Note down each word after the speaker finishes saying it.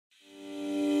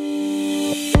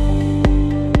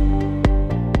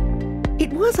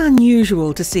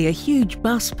unusual to see a huge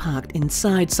bus parked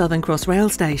inside Southern Cross Rail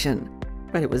Station,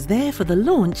 but it was there for the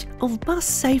launch of Bus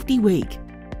Safety Week.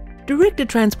 Director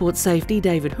Transport Safety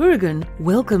David Hourigan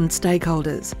welcomed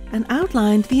stakeholders and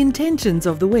outlined the intentions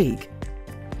of the week.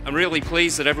 I'm really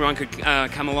pleased that everyone could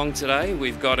come along today.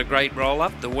 We've got a great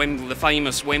roll-up, the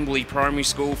famous Wembley Primary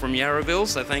School from Yarraville,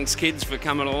 so thanks kids for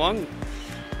coming along.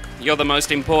 You're the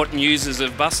most important users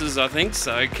of buses, I think,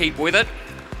 so keep with it.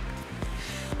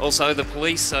 Also, the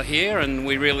police are here and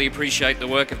we really appreciate the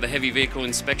work of the Heavy Vehicle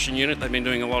Inspection Unit. They've been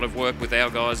doing a lot of work with our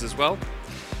guys as well.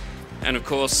 And of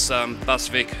course,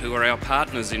 BusVic, who are our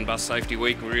partners in Bus Safety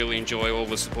Week. We really enjoy all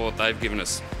the support they've given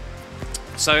us.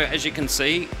 So as you can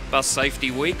see, Bus Safety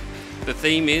Week, the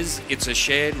theme is It's a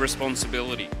Shared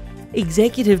Responsibility.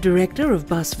 Executive Director of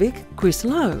BusVic, Chris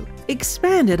Lowe,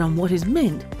 expanded on what is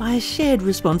meant by a shared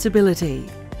responsibility.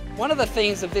 One of the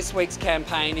themes of this week's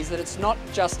campaign is that it's not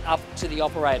just up to the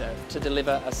operator to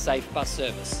deliver a safe bus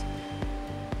service.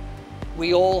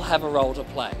 We all have a role to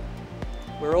play.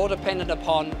 We're all dependent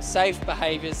upon safe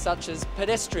behaviours such as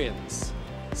pedestrians,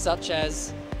 such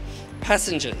as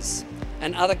passengers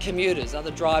and other commuters,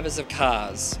 other drivers of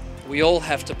cars. We all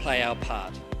have to play our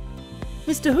part.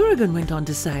 Mr. Hourigan went on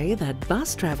to say that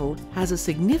bus travel has a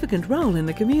significant role in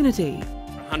the community.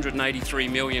 183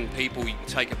 million people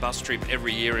take a bus trip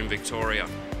every year in Victoria.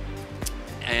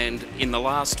 And in the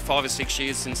last 5 or 6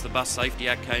 years since the Bus Safety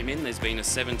Act came in, there's been a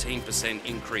 17%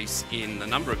 increase in the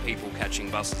number of people catching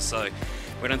buses. So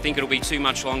we don't think it'll be too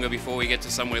much longer before we get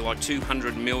to somewhere like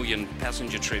 200 million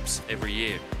passenger trips every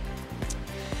year.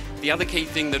 The other key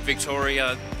thing that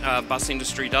Victoria bus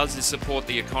industry does is support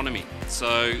the economy.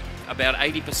 So about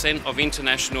 80% of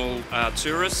international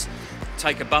tourists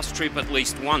take a bus trip at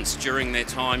least once during their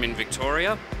time in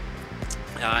Victoria.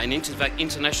 And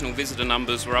international visitor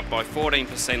numbers were up by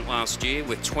 14% last year,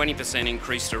 with 20%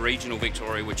 increase to regional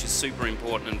Victoria, which is super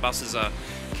important, and buses are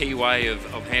a key way of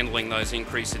handling those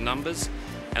increase in numbers.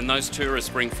 And those tourists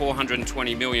bring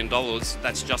 $420 million,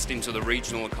 that's just into the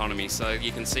regional economy, so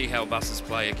you can see how buses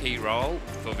play a key role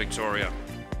for Victoria.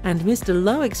 And Mr.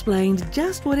 Lowe explained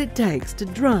just what it takes to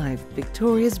drive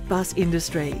Victoria's bus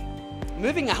industry.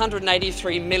 Moving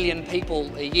 183 million people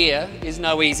a year is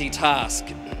no easy task.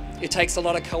 It takes a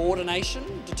lot of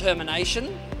coordination,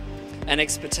 determination and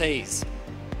expertise.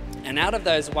 And out of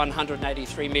those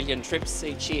 183 million trips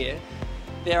each year,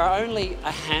 there are only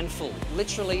a handful,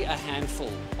 literally a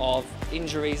handful, of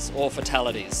injuries or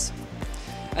fatalities.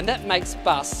 And that makes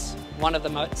bus one of the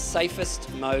most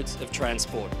safest modes of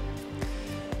transport.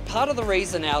 Part of the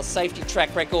reason our safety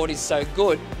track record is so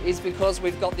good is because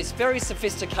we've got this very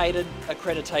sophisticated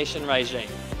accreditation regime.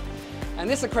 And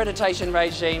this accreditation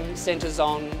regime centres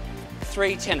on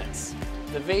 3 tenets: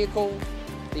 the vehicle,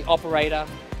 the operator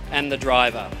and the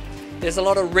driver. There's a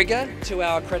lot of rigour to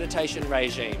our accreditation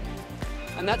regime.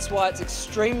 And that's why it's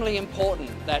extremely important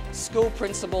that school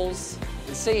principals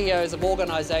and CEOs of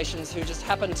organisations who just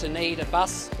happen to need a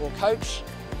bus or coach,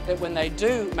 that when they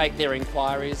do make their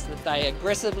inquiries, that they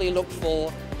aggressively look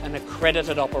for an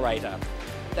accredited operator.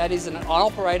 That is an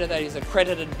operator that is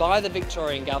accredited by the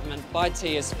Victorian Government, by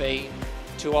TSB,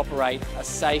 to operate a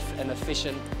safe and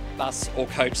efficient bus or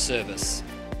coach service.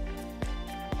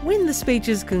 When the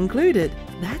speeches concluded,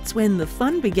 that's when the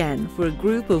fun began for a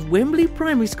group of Wembley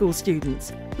Primary School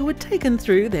students who were taken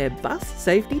through their bus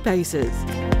safety paces.